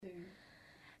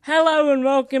Hello and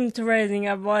welcome to Raising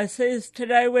Our Voices.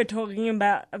 Today we're talking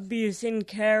about abuse in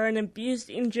care and abuse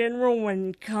in general when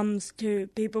it comes to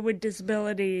people with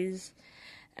disabilities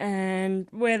and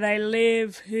where they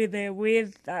live, who they're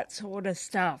with, that sort of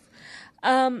stuff.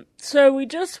 So we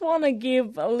just want to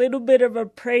give a little bit of a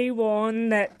pre-warn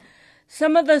that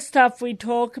some of the stuff we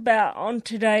talk about on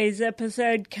today's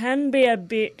episode can be a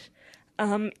bit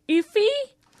iffy.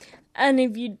 And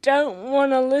if you don't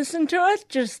want to listen to it,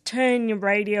 just turn your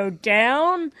radio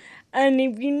down. And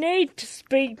if you need to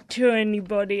speak to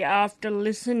anybody after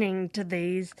listening to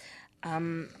these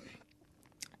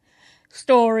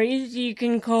stories, you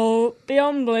can call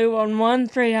Beyond Blue on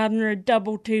 1300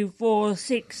 224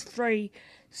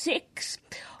 636,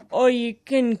 or you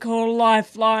can call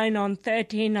Lifeline on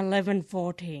 13 11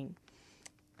 14.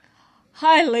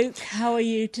 Hi Luke, how are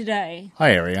you today?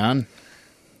 Hi Ariane.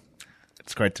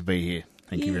 It's great to be here.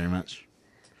 Thank you very much.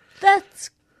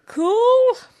 That's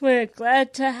cool. We're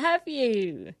glad to have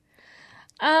you.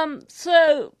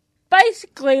 So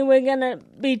basically we're going to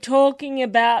be talking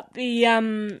about the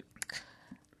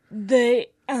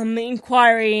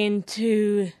inquiry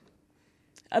into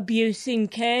abuse in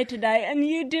care today, and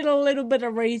you did a little bit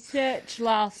of research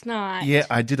last night. Yeah,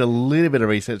 I did a little bit of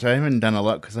research. I haven't done a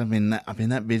lot because I've been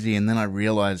that busy, and then I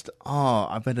realised,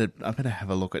 I better have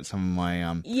a look at some of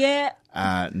my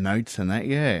notes and that.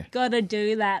 Yeah, Gotta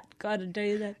do that.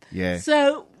 Yeah.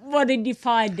 So, what did you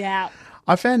find out?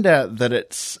 I found out that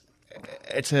it's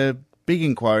a big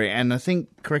inquiry, and I think,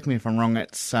 correct me if I'm wrong,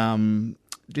 it's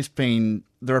just been,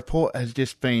 the report has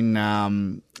just been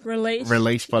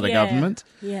released by the government.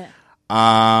 Yeah.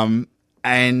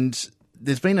 And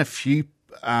there's been a few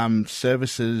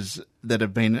services that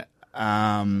have been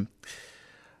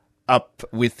up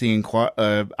with the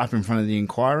up in front of the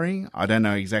inquiry. I don't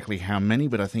know exactly how many,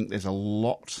 but I think there's a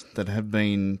lot that have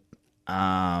been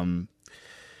that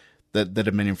have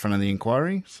been in front of the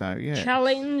inquiry. So yeah,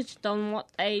 Challenged on what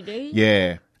they do.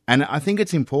 Yeah, and I think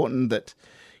it's important that,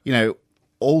 you know,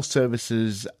 all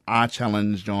services are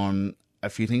challenged on a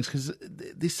few things, because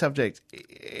this subject,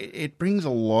 it brings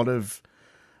a lot of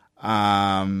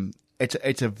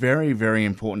it's a very, very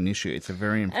important issue. It's a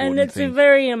very important thing. And it's a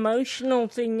very emotional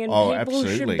thing, and people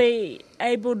absolutely. should be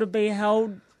able to be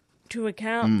held to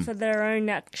account for their own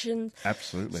actions.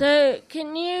 Absolutely. So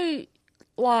can you,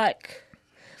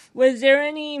 was there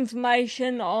any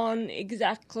information on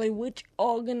exactly which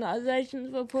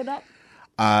organisations were put up?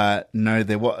 No,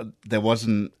 there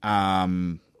wasn't.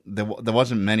 There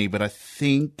wasn't many, but I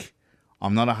think,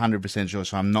 I'm not 100% sure,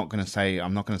 so I'm not going to say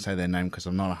their name because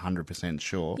I'm not 100%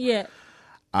 sure. Yeah.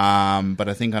 But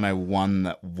I think I know one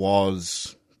that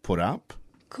was put up.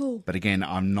 Cool. But again,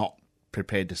 I'm not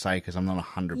prepared to say because I'm not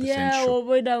 100% sure. Yeah, well,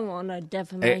 we don't want a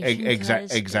defamation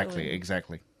case. Exactly.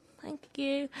 Thank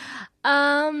you.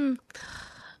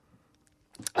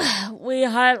 We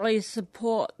highly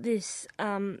support this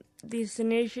this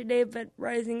initiative at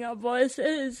Raising Our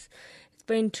Voices. It's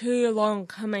been too long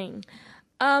coming.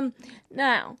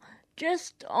 Now,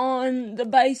 just on the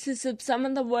basis of some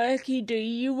of the work you do,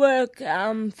 you work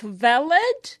for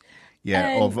Valid.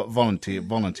 Yeah, or volunteer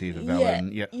for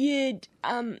Valid. Yeah.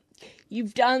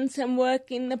 You've done some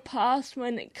work in the past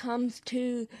when it comes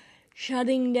to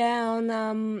shutting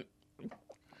down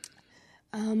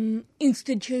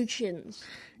institutions.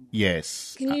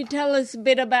 Yes. Can you tell us a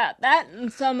bit about that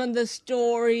and some of the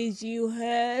stories you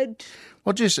heard?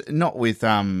 Well, just not with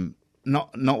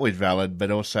not with Valid,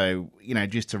 but also, you know,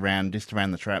 just around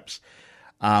the traps.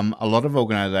 A lot of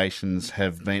organisations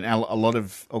have been, a lot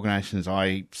of organisations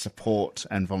I support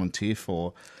and volunteer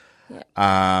for,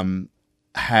 have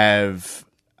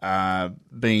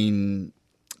been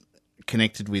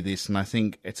connected with this, and I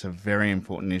think it's a very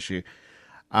important issue.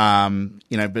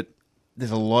 You know, but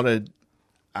there's a lot of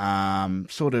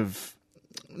sort of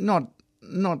not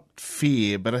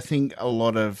fear, but I think a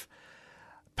lot of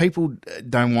people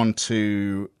don't want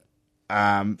to,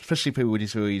 especially people with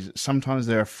disabilities, sometimes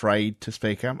they're afraid to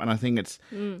speak up, and I think it's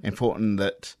important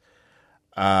that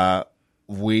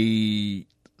we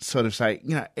sort of say,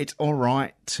 you know, it's all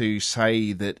right to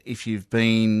say that if you've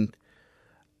been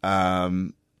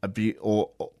abused or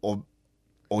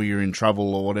you're in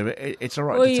trouble or whatever, it's all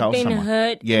right to tell someone. Or you've been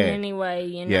hurt in any way,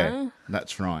 you know? Yeah,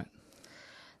 that's right.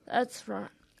 That's right.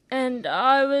 And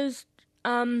I was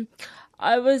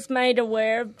made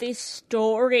aware of this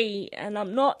story, and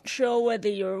I'm not sure whether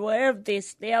you're aware of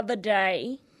this. The other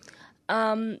day,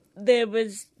 there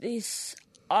was this,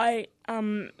 my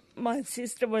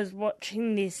sister was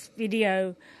watching this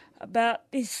video about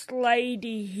this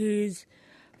lady whose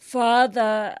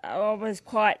father was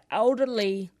quite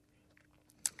elderly,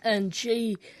 and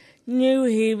she knew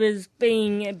he was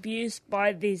being abused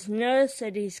by this nurse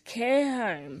at his care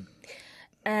home.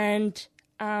 And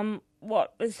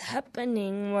what was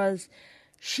happening was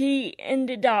she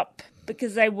ended up,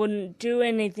 because they wouldn't do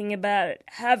anything about it,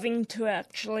 having to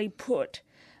actually put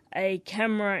a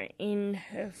camera in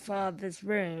her father's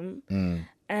room.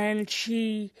 And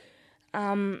she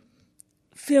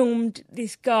filmed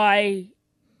this guy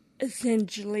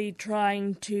essentially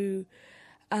trying to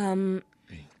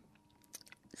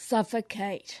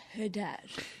suffocate her dad.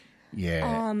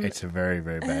 Yeah, it's a very,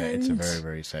 very bad, it's a very,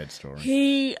 very sad story.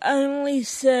 He only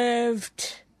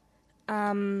served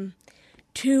 2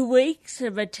 weeks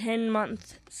of a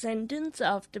 10-month sentence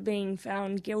after being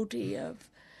found guilty of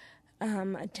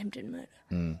attempted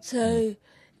murder. So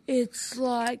it's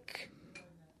like,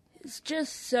 it's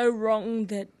just so wrong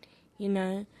that, you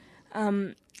know,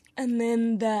 and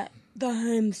then that the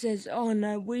home says, oh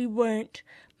no, we weren't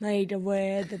made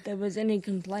aware that there was any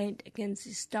complaint against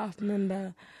this staff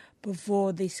member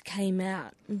before this came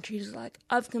out. And she's like,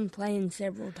 I've complained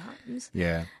several times.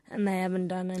 Yeah. And they haven't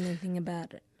done anything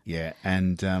about it. Yeah,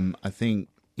 and I think,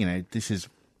 you know,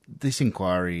 this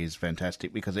inquiry is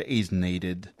fantastic because it is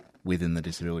needed within the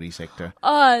disability sector.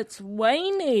 Oh, it's way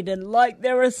needed. Like,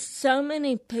 there are so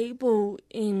many people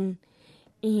in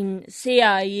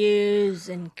CRUs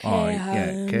and care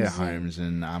homes. Care homes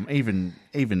and even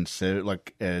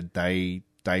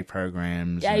day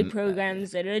programs.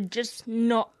 Programs that are just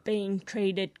not being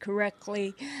treated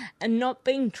correctly and not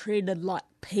being treated like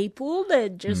people. They're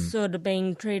just sort of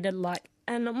being treated like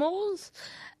animals.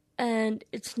 And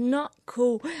it's not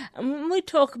cool. And when we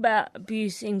talk about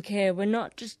abuse in care, we're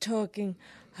not just talking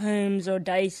homes or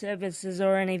day services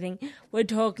or anything. We're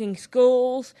talking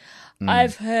schools.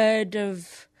 I've heard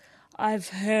of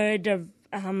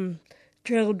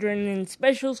children in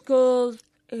special schools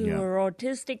who are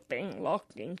autistic being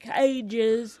locked in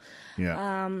cages.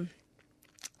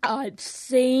 I've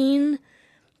seen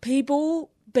people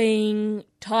being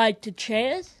tied to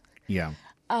chairs.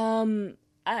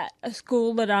 At a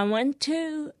school that I went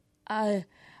to, I've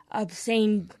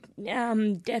seen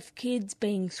deaf kids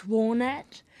being sworn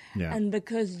at, and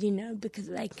because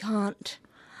they can't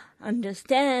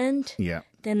understand,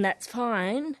 then that's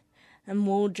fine, and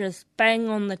we'll just bang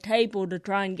on the table to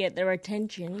try and get their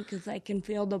attention because they can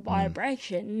feel the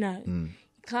vibration. No, you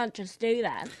can't just do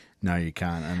that. No, you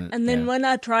can't. And then when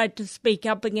I tried to speak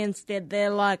up against it, they're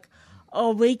like,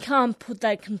 oh, we can't put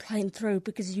that complaint through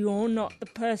because you're not the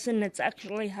person it's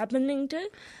actually happening to.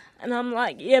 And I'm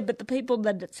like, yeah, but the people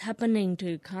that it's happening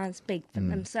to can't speak for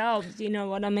themselves, you know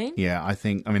what I mean? Yeah, I've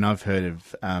heard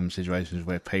of situations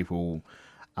where people,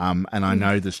 and I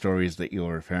know the stories that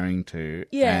you're referring to,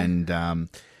 and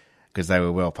because they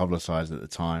were well publicised at the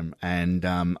time, and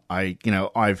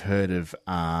I've heard of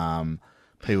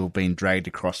people being dragged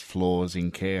across floors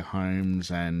in care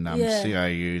homes and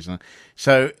CIUs,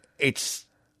 so it's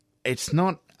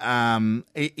not.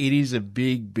 It is a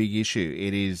big issue.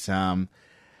 It is,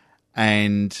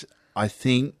 and I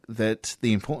think that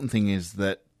the important thing is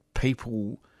that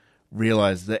people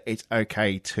realise that it's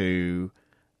okay to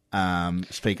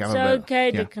speak up about it. It's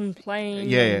okay to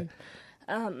complain.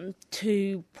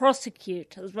 To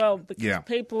prosecute as well, because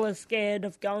people are scared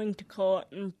of going to court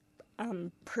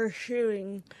and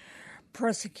pursuing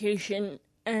prosecution.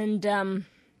 And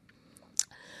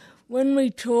when we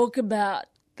talk about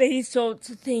these sorts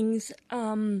of things,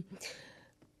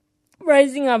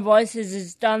 Raising Our Voices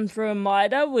is done through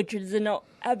MIDA, which is an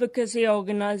advocacy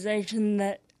organisation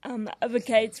that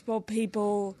advocates for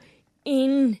people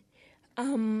in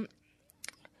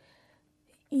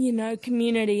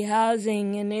community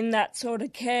housing and in that sort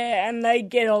of care, and they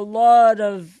get a lot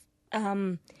of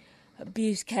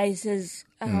abuse cases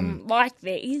like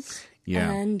these,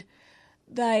 and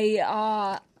they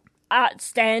are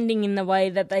outstanding in the way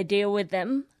that they deal with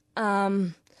them.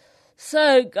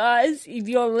 So, guys, if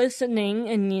you're listening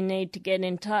and you need to get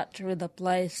in touch with a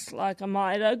place like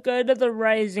Amida, go to the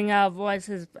Raising Our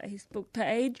Voices Facebook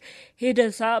page, hit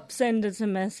us up, send us a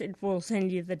message, we'll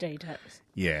send you the details.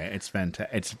 Yeah, it's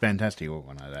it's a fantastic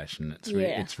organisation.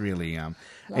 It's really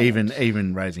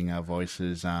even Raising Our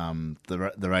Voices,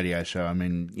 the radio show. I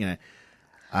mean,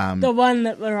 the one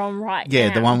that we're on right now.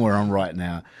 Yeah, the one we're on right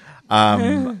now.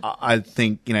 I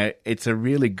think, it's a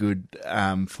really good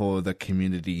for the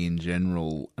community in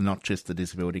general, not just the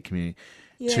disability community,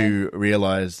 to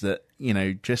realise that,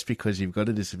 just because you've got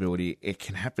a disability, it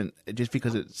can happen. Just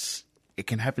because it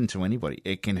can happen to anybody.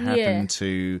 It can happen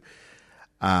to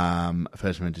a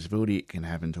person with a disability. It can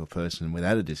happen to a person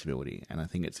without a disability. And I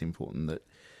think it's important that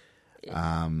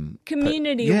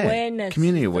Community awareness.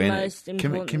 Community is awareness. The most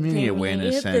important community thing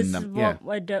awareness, here. and This is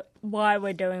why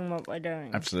we're doing what we're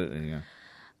doing. Absolutely, yeah.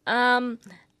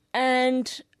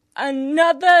 And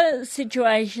another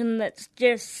situation that's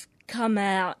just come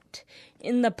out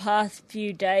in the past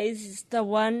few days is the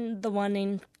one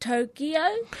in Tokyo,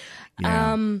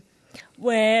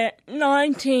 where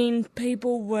 19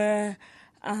 people were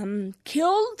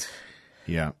killed.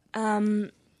 Yeah.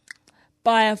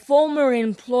 By a former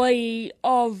employee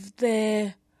of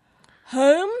their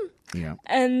home. Yeah.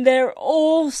 And they're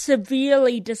all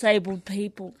severely disabled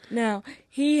people. Now,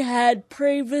 he had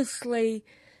previously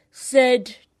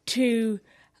said to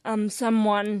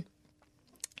someone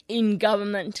in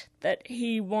government that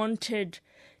he wanted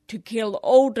to kill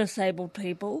all disabled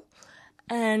people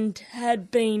and had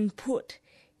been put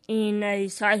in a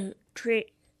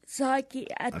psychiatric.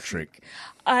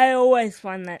 I always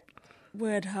find that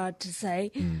word hard to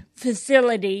say,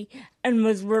 facility, and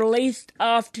was released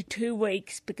after 2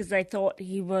 weeks because they thought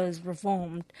he was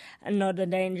reformed and not a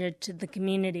danger to the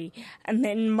community. And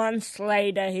then months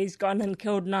later, he's gone and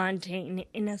killed 19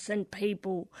 innocent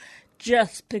people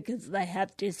just because they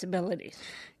have disabilities.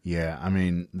 Yeah, I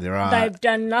mean, there are... They've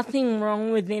done nothing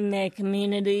wrong within their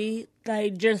community.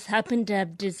 They just happen to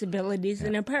have disabilities,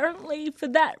 and apparently for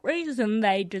that reason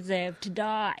they deserve to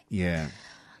die. Yeah.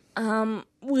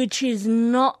 Which is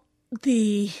not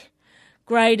the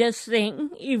greatest thing.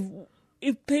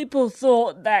 If people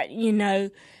thought that,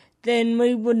 then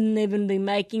we wouldn't even be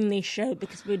making this show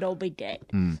because we'd all be dead.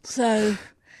 So,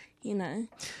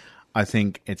 I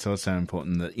think it's also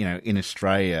important that, in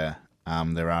Australia,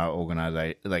 there are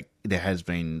organisations, there has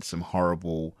been some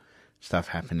horrible stuff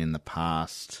happen in the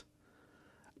past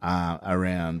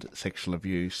around sexual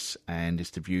abuse and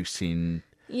just abuse in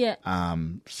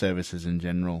services in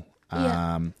general.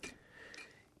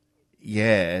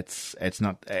 It's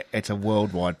a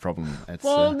worldwide problem.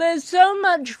 There's so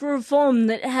much reform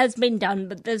that has been done,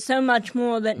 but there's so much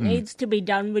more that needs to be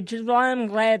done, which is why I'm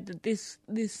glad that this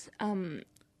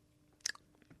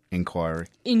inquiry,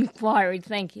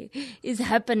 thank you, is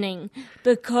happening,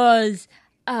 because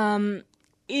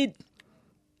it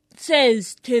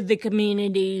says to the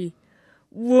community,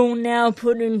 we'll now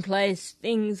put in place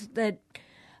things that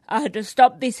to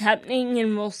stop this happening,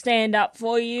 and we'll stand up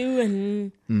for you.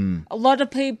 And a lot of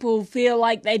people feel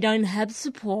like they don't have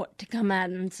support to come out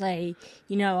and say,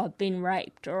 I've been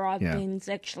raped or I've been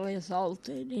sexually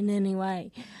assaulted in any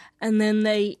way. And then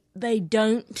they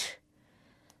don't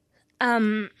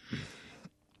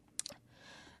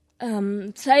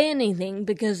say anything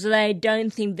because they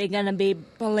don't think they're going to be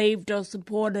believed or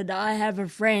supported. I have a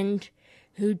friend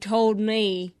who told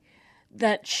me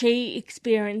that she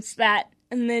experienced that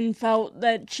and then felt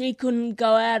that she couldn't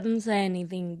go out and say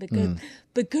anything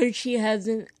because she has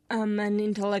an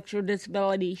intellectual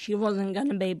disability. She wasn't going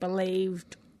to be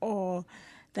believed, or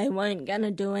they weren't going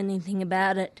to do anything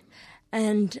about it.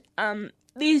 And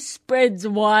this spreads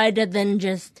wider than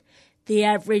just the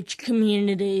average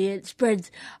community. It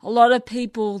spreads. A lot of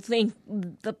people think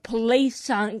the police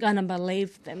aren't going to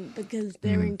believe them because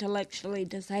they're intellectually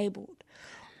disabled,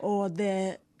 or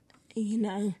they're,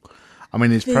 I mean,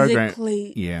 there's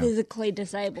physically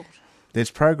disabled.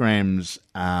 There's programs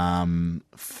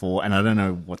for, and I don't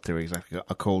know what they're exactly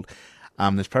called.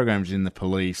 There's programs in the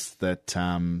police that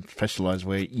specialise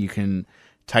where you can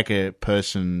take a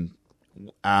person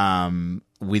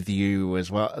with you as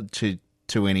well to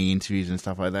any interviews and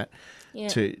stuff like that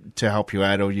to help you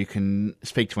out, or you can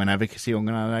speak to an advocacy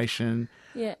organisation.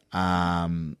 Yeah.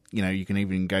 You can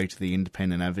even go to the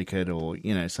independent advocate or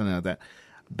something like that.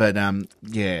 But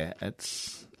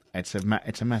it's a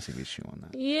massive issue on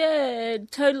that. Yeah,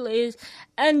 it totally is.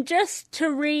 And just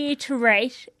to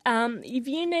reiterate, if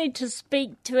you need to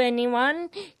speak to anyone,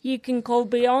 you can call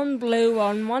Beyond Blue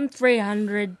on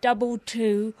 1300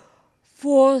 22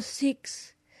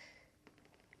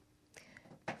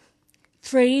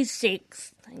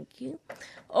 4636. Thank you.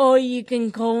 Or you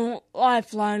can call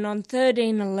Lifeline on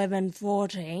 13 11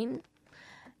 14.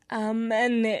 And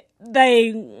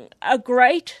they are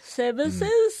great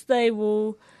services. They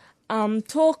will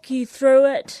talk you through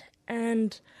it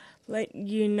and let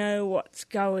you know what's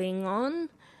going on.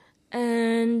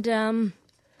 And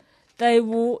they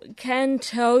can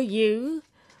tell you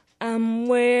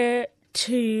where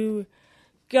to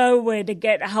go, where to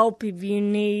get help if you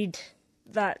need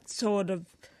that sort of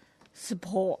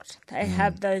support. They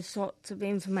have those sorts of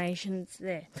information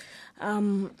there.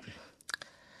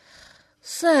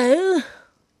 So,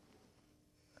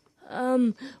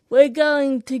 we're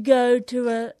going to go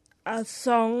to a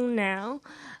song now.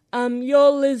 You're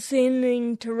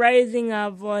listening to Raising Our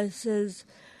Voices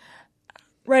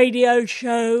radio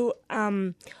show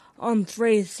on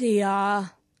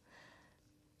 3CR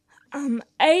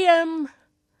AM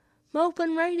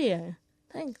Melbourne Radio.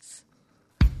 Thanks.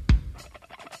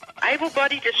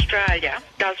 Able-bodied Australia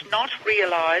does not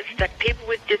realise that people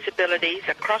with disabilities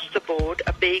across the board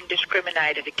are being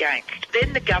discriminated against.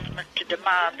 Then the government to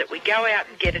demand that we go out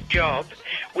and get a job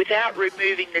without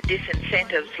removing the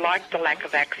disincentives like the lack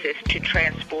of access to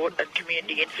transport and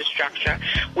community infrastructure,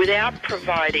 without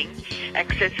providing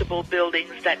accessible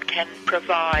buildings that can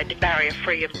provide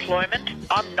barrier-free employment.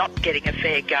 I'm not getting a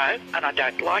fair go, and I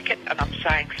don't like it, and I'm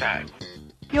saying so.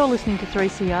 You're listening to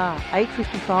 3CR,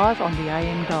 8:55 on the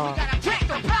AM dial.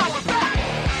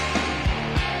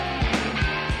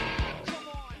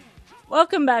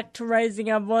 Welcome back to Raising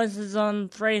Our Voices on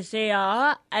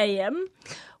 3CR AM.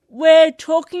 We're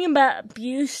talking about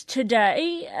abuse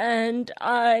today, and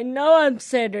I know I've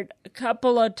said it a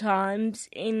couple of times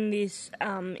in this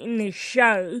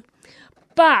show,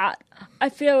 but I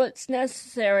feel it's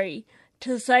necessary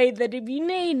to say that if you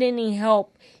need any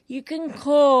help, you can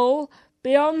call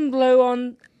Beyond Blue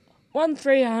on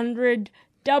 1300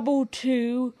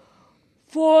 22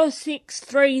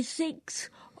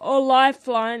 4636 or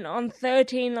Lifeline on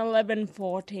 13 11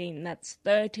 14. That's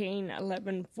 13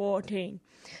 11 14.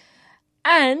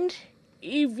 And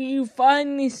if you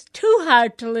find this too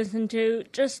hard to listen to,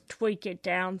 just tweak it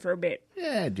down for a bit.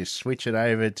 Yeah, just switch it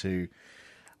over to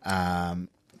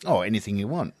anything you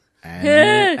want.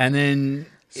 And then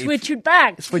switch it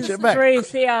back. Switch it back.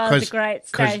 3CR is a great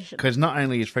station. Because not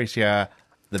only is 3CR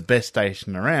the best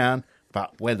station around,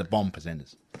 but we're the bomb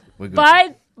presenters. We're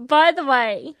good. By the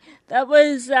way, that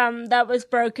was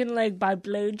Broken Leg by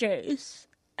Blue Juice,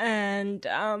 and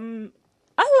I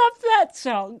love that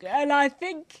song, and I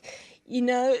think,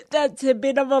 that's a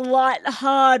bit of a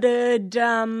light-hearted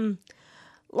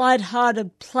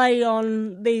play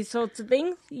on these sorts of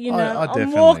things.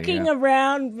 I'm walking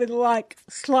around with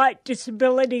slight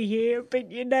disability here, but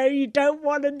you don't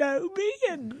want to know me,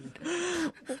 and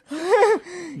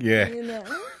yeah,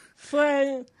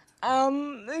 so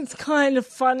it's kind of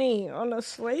funny,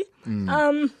 honestly.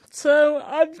 So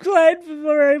I'm glad we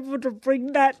were able to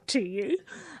bring that to you.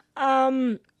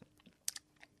 And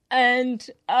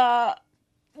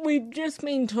we've just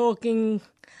been talking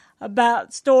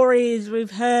about stories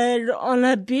we've heard on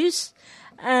abuse,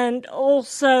 and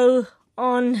also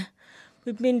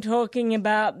we've been talking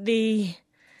about the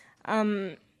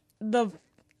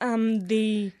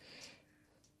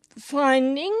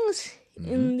findings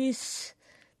in the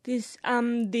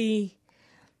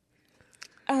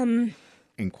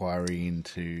inquiry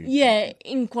into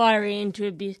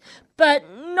abuse, but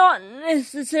not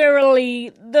necessarily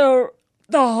the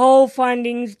whole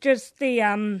findings, just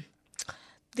the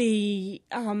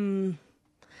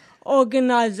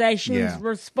organisation's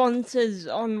responses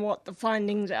on what the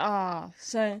findings are.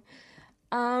 So,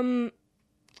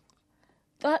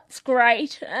 that's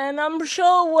great, and I'm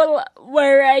sure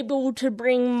we're able to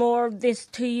bring more of this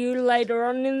to you later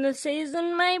on in the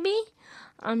season, maybe.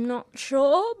 I'm not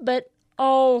sure, but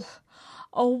I'll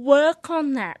work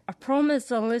on that. I promise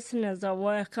the listeners I'll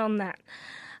work on that.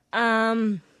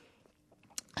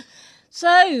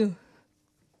 So,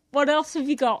 what else have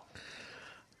you got?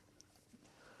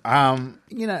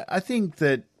 I think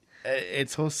that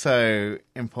it's also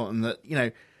important that,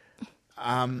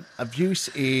 abuse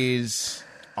is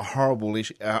a horrible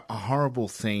issue, a horrible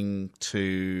thing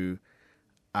to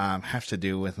have to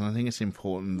deal with, and I think it's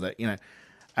important that,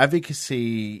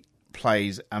 advocacy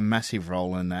plays a massive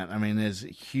role in that. I mean, there's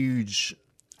huge,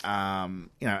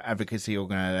 advocacy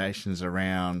organisations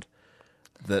around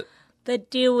that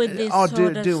deal with this sort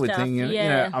of deal with stuff. things.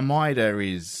 AMIDA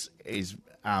is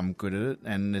good at it,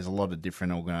 and there's a lot of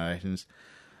different organisations.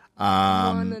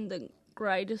 One of the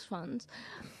greatest ones.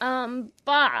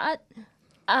 But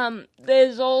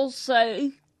there's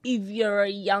also, if you're a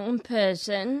young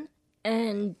person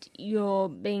and you're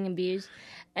being abused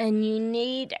and you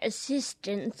need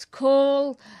assistance,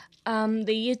 call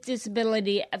the Youth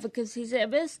Disability Advocacy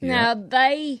Service. Yeah. Now,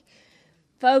 they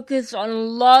focus on a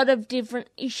lot of different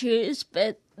issues,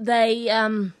 but they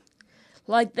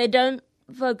don't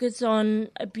focus on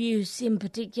abuse in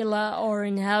particular or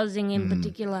in housing in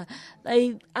particular.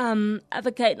 They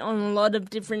advocate on a lot of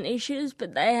different issues,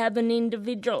 but they have an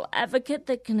individual advocate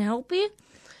that can help you.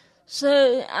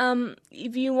 So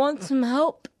if you want some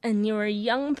help and you're a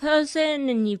young person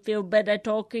and you feel better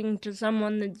talking to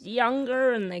someone that's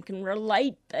younger and they can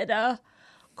relate better,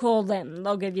 call them.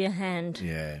 They'll give you a hand.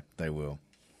 Yeah, they will.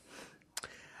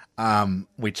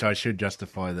 Which I should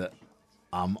justify that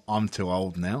I'm too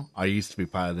old now. I used to be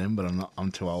part of them, but I'm not.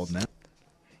 I'm too old now.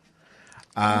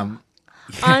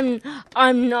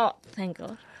 I'm not, thank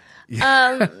God.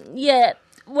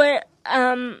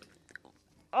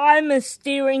 I'm a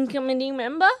steering committee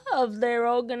member of their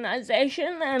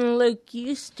organisation, and Luke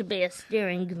used to be a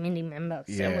steering committee member,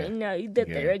 so we know that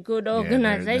they're a good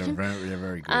organisation. They're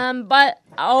very good. But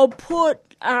I'll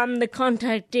put the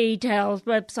contact details,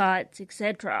 websites,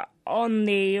 etc. on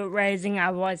the Raising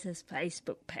Our Voices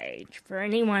Facebook page for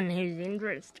anyone who's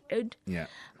interested. Yeah.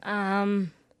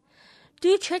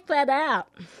 Do check that out.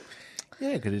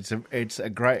 Yeah, because it's a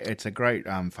great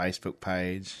Facebook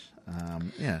page.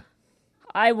 Yeah.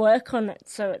 I work on it,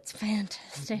 so it's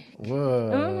fantastic.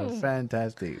 Whoa,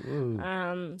 fantastic.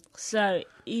 Woo. So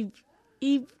if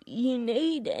you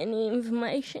need any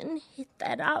information, hit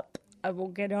that up. I will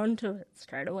get onto it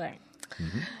straight away.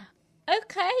 Mm-hmm.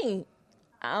 Okay.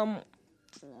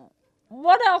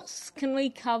 What else can we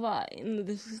cover in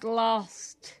this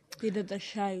last bit of the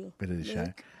show?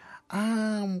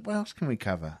 What else can we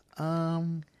cover? We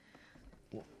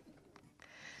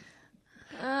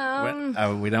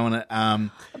don't want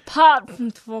to. Apart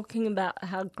from talking about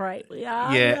how great we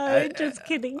are, just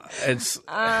kidding. It's.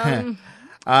 I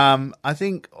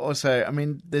think also. I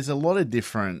mean, there's a lot of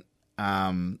different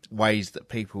ways that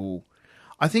people.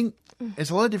 I think there's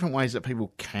a lot of different ways that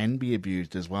people can be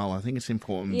abused as well. I think it's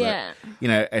important that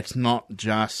it's not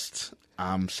just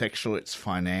sexual; it's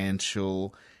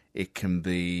financial. It can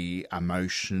be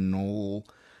emotional.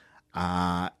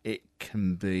 It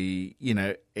can be,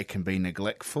 it can be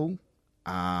neglectful.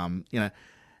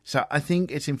 So I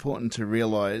think it's important to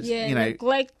realise,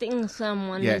 neglecting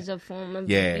someone is a form of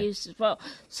abuse as well.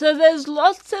 So there's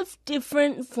lots of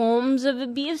different forms of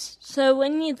abuse. So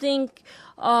when you think,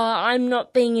 I'm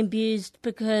not being abused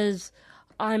because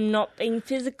I'm not being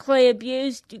physically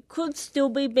abused, you could still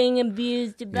be being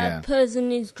abused if that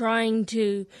person is trying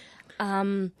to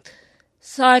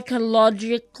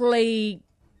psychologically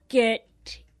get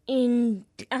in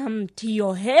to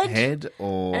your head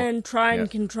or and try and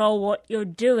control what you're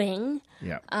doing.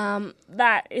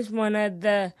 That is one of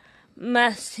the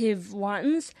massive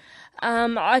ones.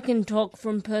 I can talk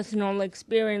from personal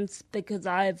experience because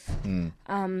I've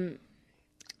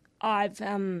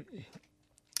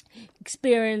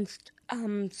experienced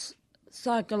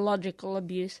psychological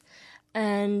abuse,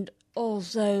 and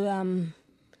also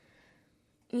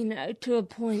to a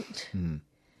point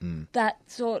that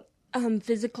sort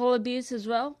physical abuse as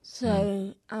well.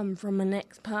 So from an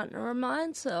ex-partner of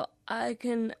mine, so I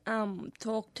can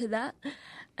talk to that.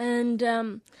 And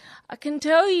I can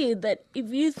tell you that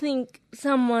if you think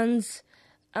someone's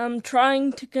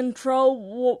trying to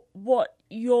control what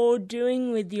you're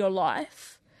doing with your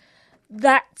life,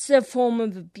 that's a form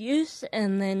of abuse,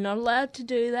 and they're not allowed to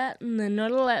do that, and they're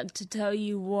not allowed to tell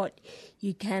you what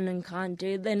you can and can't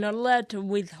do. They're not allowed to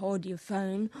withhold your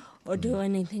phone or do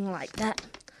anything like that.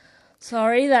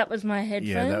 Sorry, that was my headphones.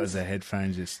 Yeah, that was the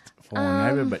headphones just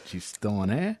falling over, but you're still on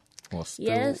air?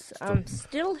 Yes, I'm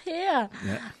still here.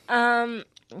 Yeah.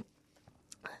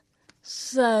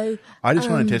 So I just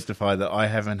want to testify that I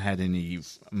haven't had any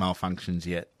malfunctions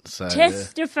yet. So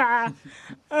testify.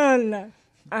 Oh no.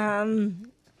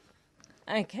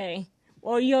 Okay.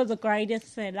 Well, you're the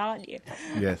greatest then, aren't you?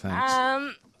 Yeah,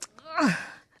 thanks.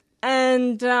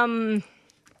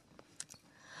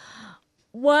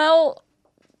 Well,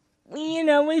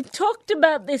 we've talked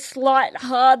about this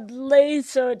lightheartedly,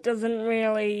 so it doesn't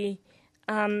really,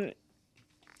 hurt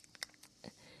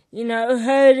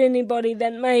anybody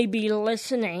that may be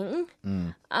listening.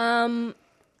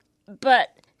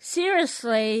 But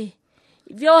seriously,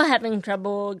 if you're having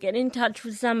trouble, get in touch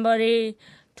with somebody,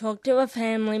 talk to a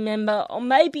family member, or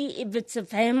maybe if it's a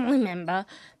family member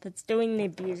that's doing the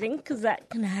abusing, because that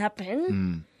can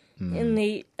happen in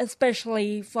the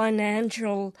especially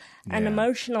financial and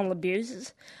emotional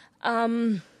abuses.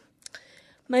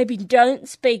 Maybe don't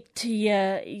speak to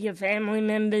your family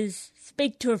members.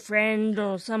 Speak to a friend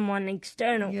or someone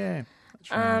external. Yeah,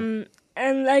 that's right.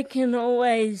 And they can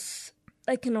always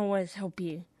help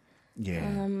you.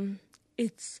 Yeah.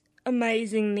 It's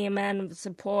amazing the amount of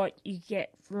support you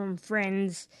get from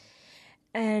friends,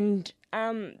 and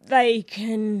they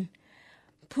can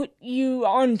put you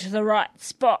onto the right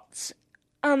spots.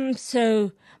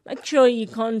 So make sure you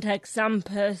contact some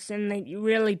person that you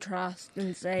really trust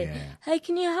and say, hey,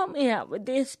 can you help me out with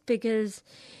this? Because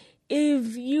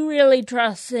if you really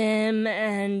trust them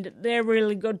and they're a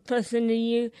really good person to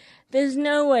you, there's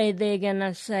no way they're going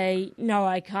to say, no,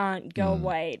 I can't, go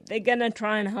away. They're going to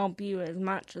try and help you as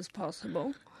much as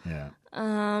possible. Yeah.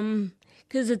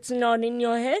 Because it's not in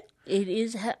your head. It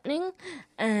is happening.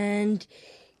 And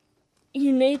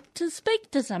you need to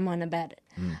speak to someone about it.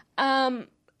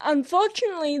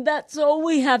 unfortunately, that's all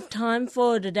we have time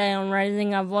for today on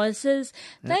Raising Our Voices.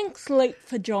 Thanks, Luke,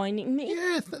 for joining me.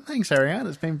 Yeah, thanks, Ariane.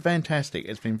 It's been fantastic.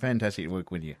 It's been fantastic to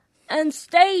work with you. And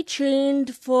stay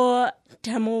tuned for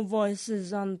Tamil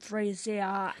Voices on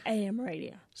 3CR AM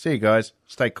radio. See you guys.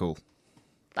 Stay cool.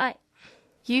 Bye.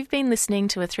 You've been listening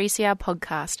to a 3CR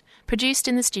podcast produced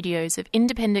in the studios of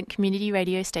independent community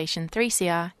radio station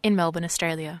 3CR in Melbourne,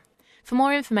 Australia. For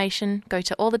more information, go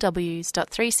to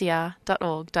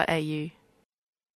allthews.3cr.org.au.